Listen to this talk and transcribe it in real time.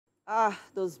Ah,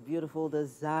 those beautiful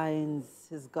designs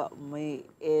has got me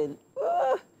in.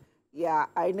 Yeah,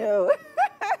 I know.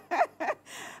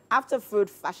 After food,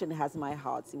 fashion has my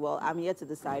heart. Well, I'm here to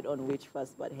decide on which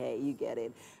first, but hey, you get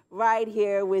it. Right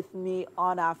here with me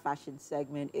on our fashion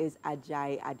segment is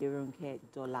Ajay Adirunke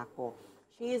Dolapo.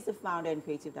 She is the founder and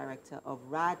creative director of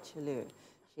Radchaleur.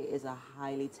 She is a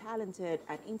highly talented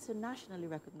and internationally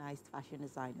recognized fashion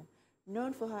designer,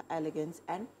 known for her elegance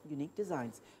and unique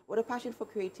designs. With a passion for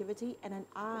creativity and an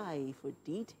eye for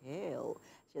detail,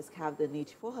 she has carved a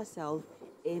niche for herself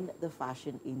in the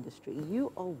fashion industry.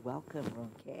 You are welcome,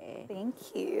 Ronke. Thank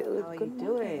you. How are Good you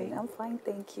morning. doing? I'm fine,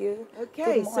 thank you.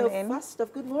 Okay, Good so morning. first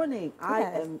off, good morning. I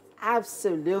Yes. am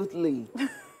absolutely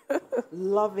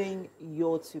loving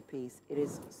your two-piece. It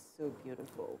is so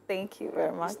beautiful. Thank you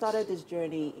very You much. started this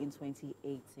journey in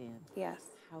 2018. Yes.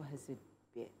 How has it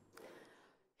been?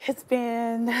 It's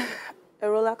been a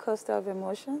roller coaster of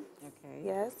emotions. Okay.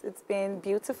 Yes, it's been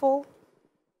beautiful.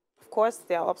 Of course,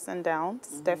 there are ups and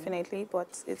downs, definitely,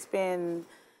 but it's been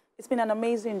an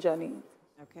amazing journey.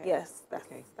 Okay. Yes, that's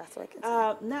what I can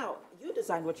say. Now, you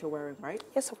designed what you're wearing, right?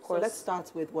 Yes, of So course. let's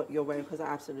start with what you're wearing because I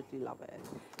absolutely love it.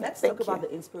 Let's Thank talk about you.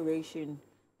 the inspiration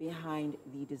behind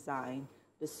the design,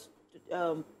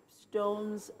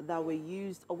 stones that were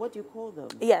used, or what do you call them?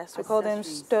 Yes, we call them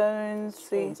Accessories. stones,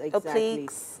 Stones, exactly.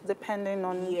 obliques, depending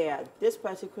on. Yeah, this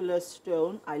particular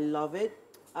stone, I love it.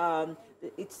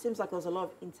 It seems like there was a lot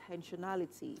of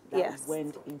intentionality that Yes.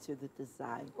 went into the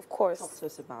design. Of course. Talk to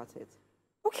us about it.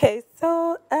 Okay,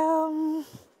 so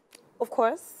of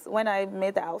course, when I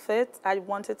made the outfit, I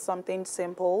wanted something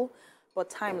simple but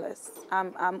timeless.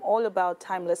 I'm all about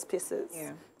timeless pieces,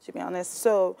 Yeah. to be honest.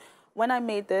 So when I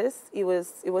made this, it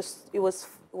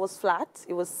was flat,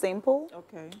 it was simple.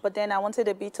 Okay. But then I wanted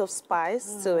a bit of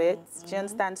spice to it. Do you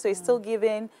understand? So it's still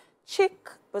giving chic,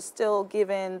 but still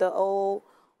giving the old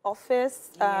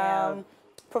office. Yeah.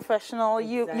 Professional.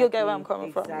 You get where I'm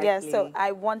coming from. Yeah, so Exactly.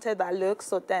 I wanted that look.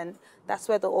 So then that's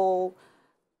where the whole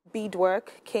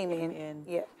beadwork came in. And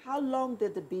Yeah. how long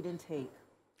did the beading take?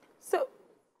 So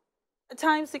at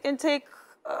times it can take.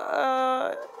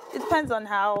 It depends on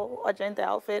how urgent the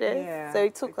outfit is. Yeah, So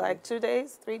it took okay. like 2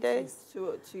 days, 3 days.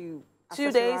 To 2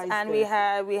 days, accessorize and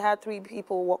this? we had 3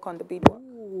 people work on the beadwork.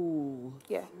 Ooh,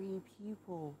 Yeah. 3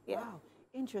 people. Yeah. Wow,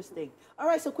 interesting. All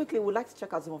right, so quickly, we'd like to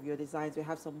check out some of your designs. We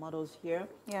have some models here,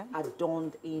 Yeah.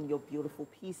 adorned in your beautiful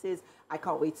pieces. I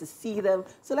can't wait to see them.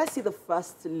 So let's see the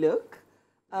first look.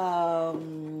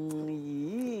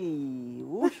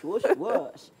 Whoosh, whoosh,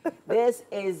 whoosh. This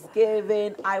is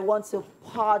giving I want to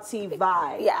party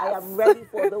vibe. Yes. I am ready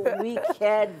for the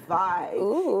weekend vibe.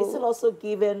 Ooh. It's also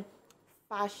giving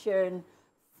fashion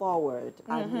forward.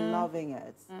 I'm loving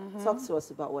it. Talk to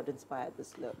us about what inspired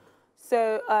this look.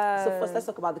 So, So first, let's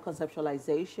talk about the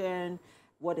conceptualization,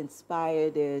 what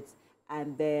inspired it,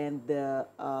 and then the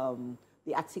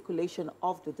articulation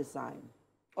of the design.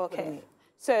 okay.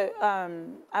 So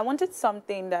I wanted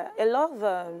something that a lot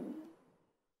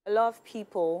of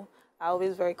people are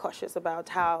always very cautious about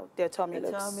how their tummy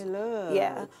looks. Tummy looks.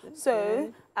 Yeah. So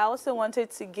Okay. I also wanted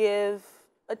to give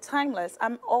a timeless.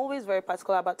 I'm always very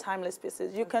particular about timeless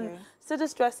pieces. You can see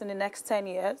this dress in the next 10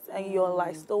 years and you're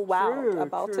like still wowed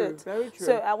about true, it. very true.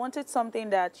 So I wanted something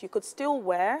that you could still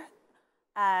wear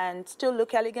and still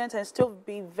look elegant and still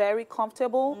be very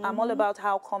comfortable. I'm all about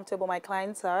how comfortable my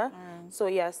clients are. So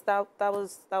yes, that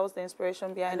was the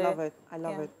inspiration behind I it. love it. I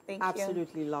love Yeah, it. thank you.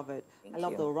 Absolutely love it. I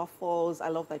love you. the ruffles. I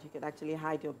love that you can actually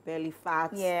hide your belly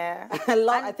fat. Yeah.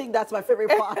 I think that's my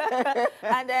favorite part.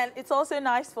 And then it's also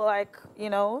nice for like,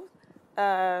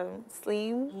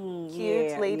 slim, cute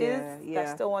yeah, ladies yeah.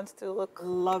 that still want to look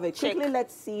Love it. chic. Quickly,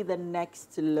 let's see the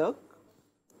next look.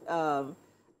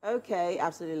 Okay,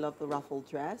 absolutely love the ruffle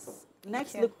dress.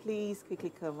 Next you. look, please,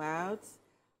 quickly come out.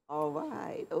 All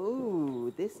right.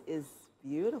 Ooh, this is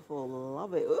beautiful.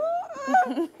 Love it.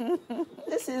 Ooh.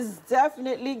 This is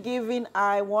definitely giving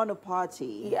I want a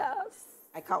party. Yes.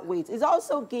 I can't wait. It's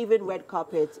also giving red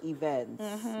carpet events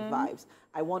vibes.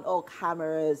 I want all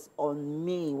cameras on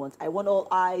me. I want all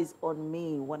eyes on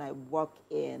me when I walk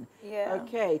in. Yeah.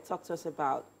 Okay, talk to us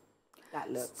about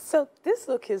that look. So this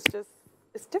look is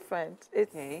it's different.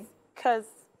 It's Okay. because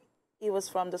it was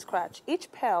from the scratch.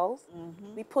 Each pearl,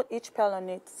 we put each pearl on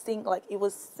it, like it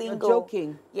was single. You're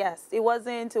joking. Yes, it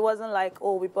wasn't like,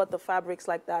 oh, we bought the fabrics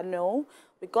like that. No,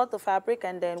 we got the fabric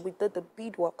and then we did the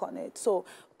beadwork on it. So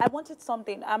I wanted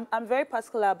something. I'm very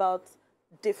particular about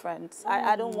different.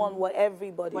 I don't want what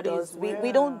everybody does.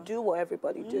 We don't do what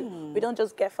everybody do. We don't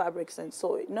just get fabrics and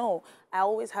sew it. No, I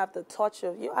always have the touch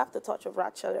of, you have the touch of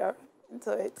Radchaleur.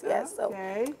 into it. Yes,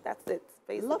 Okay. so that's it,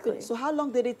 basically. Love it. So how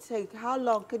long did it take? How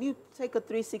long? Can you take a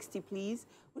 360, please?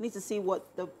 We need to see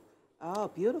what the... Oh,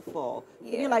 beautiful. Can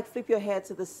you Yeah. like flip your hair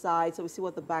to the side so we see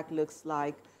what the back looks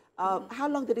like? How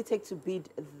long did it take to bead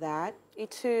that?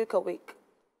 It took a week.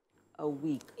 A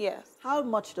week. Yes. How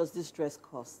much does this dress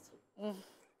cost?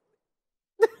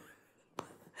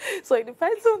 So it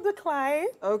depends on the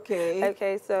client. Okay.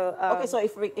 Okay, so Okay, so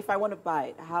if I want to buy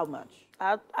it, how much?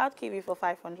 I'll give you for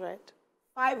 500.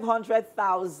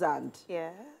 500,000. Yeah.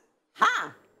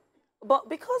 Ha! But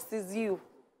because it's you,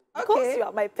 because Okay. you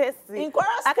are my person, In Kwara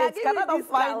I can State, give can I you not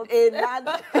find discount.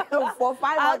 a land for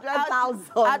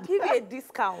 500,000? I'll give you a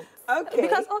discount. Okay.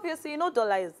 Because obviously, you know,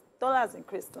 dollars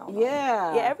increased now.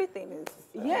 Yeah. Yeah, everything is.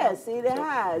 Yes, it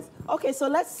has. Okay, so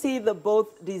let's see the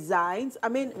both designs. I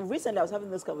mean, recently I was having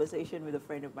this conversation with a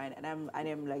friend of mine, and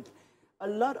I'm like, a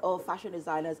lot of fashion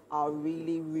designers are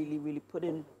really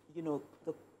putting, you know,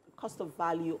 the cost of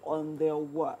value on their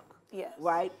work. Yes.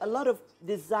 Right? A lot of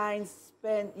designs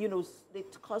spend, you know, they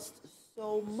cost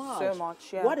so much. So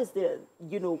much, yeah. What is the,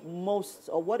 you know, most,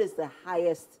 or what is the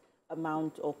highest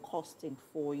amount or costing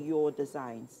for your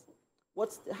designs?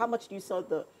 How much do you sell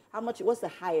what's the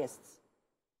highest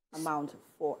amount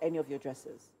for any of your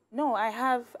dresses? No, I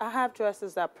have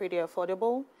dresses that are pretty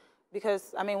affordable.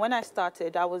 Because, I mean, when I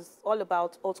started, I was all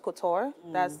about haute couture.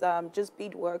 That's just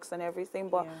beadworks and everything.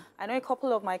 But I know a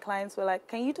couple of my clients were like,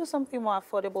 can you do something more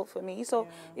affordable for me? So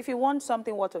if you want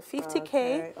something worth of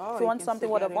 50K, if you want something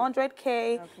worth of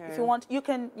 100K, if you want, you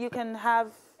can have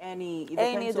any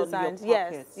designs.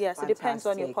 Yes, it depends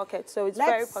on your pocket. So it's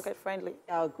very pocket friendly.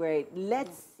 Oh, great.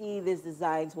 Let's see these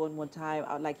designs one more time.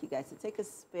 I would like you guys to take a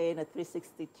spin, a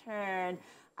 360 turn.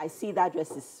 I see that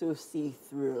dress is so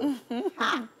see-through.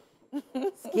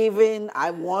 It's giving,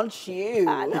 I want you.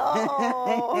 I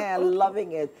know.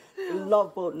 Loving it.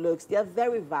 Love both looks. They're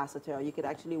very versatile. You can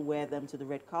actually wear them to the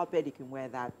red carpet. You can wear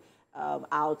that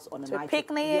out on a night.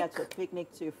 Picnic. Yeah, to a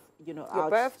picnic, to, you know, your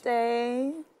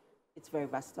birthday. It's very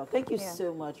versatile. Thank you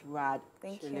so much, Radchaleur.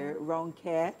 Thank you. Wrong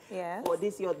care. Yes. For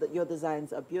this, your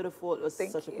designs are beautiful. It was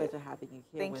such a pleasure having you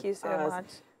here. Thank you so much.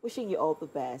 Wishing you all the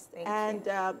best. Thank and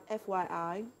you.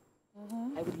 FYI,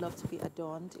 I would love to be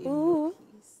adorned in Ooh. your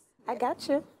piece. I got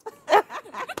you. I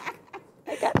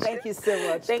got you. Thank you so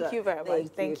much. Thank you very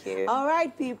much. Thank you. All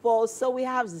right, people. So we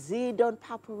have Zidon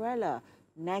Paparella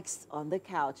next on the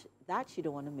couch. That you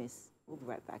don't want to miss. We'll be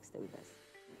right back. Stay with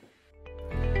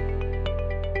us.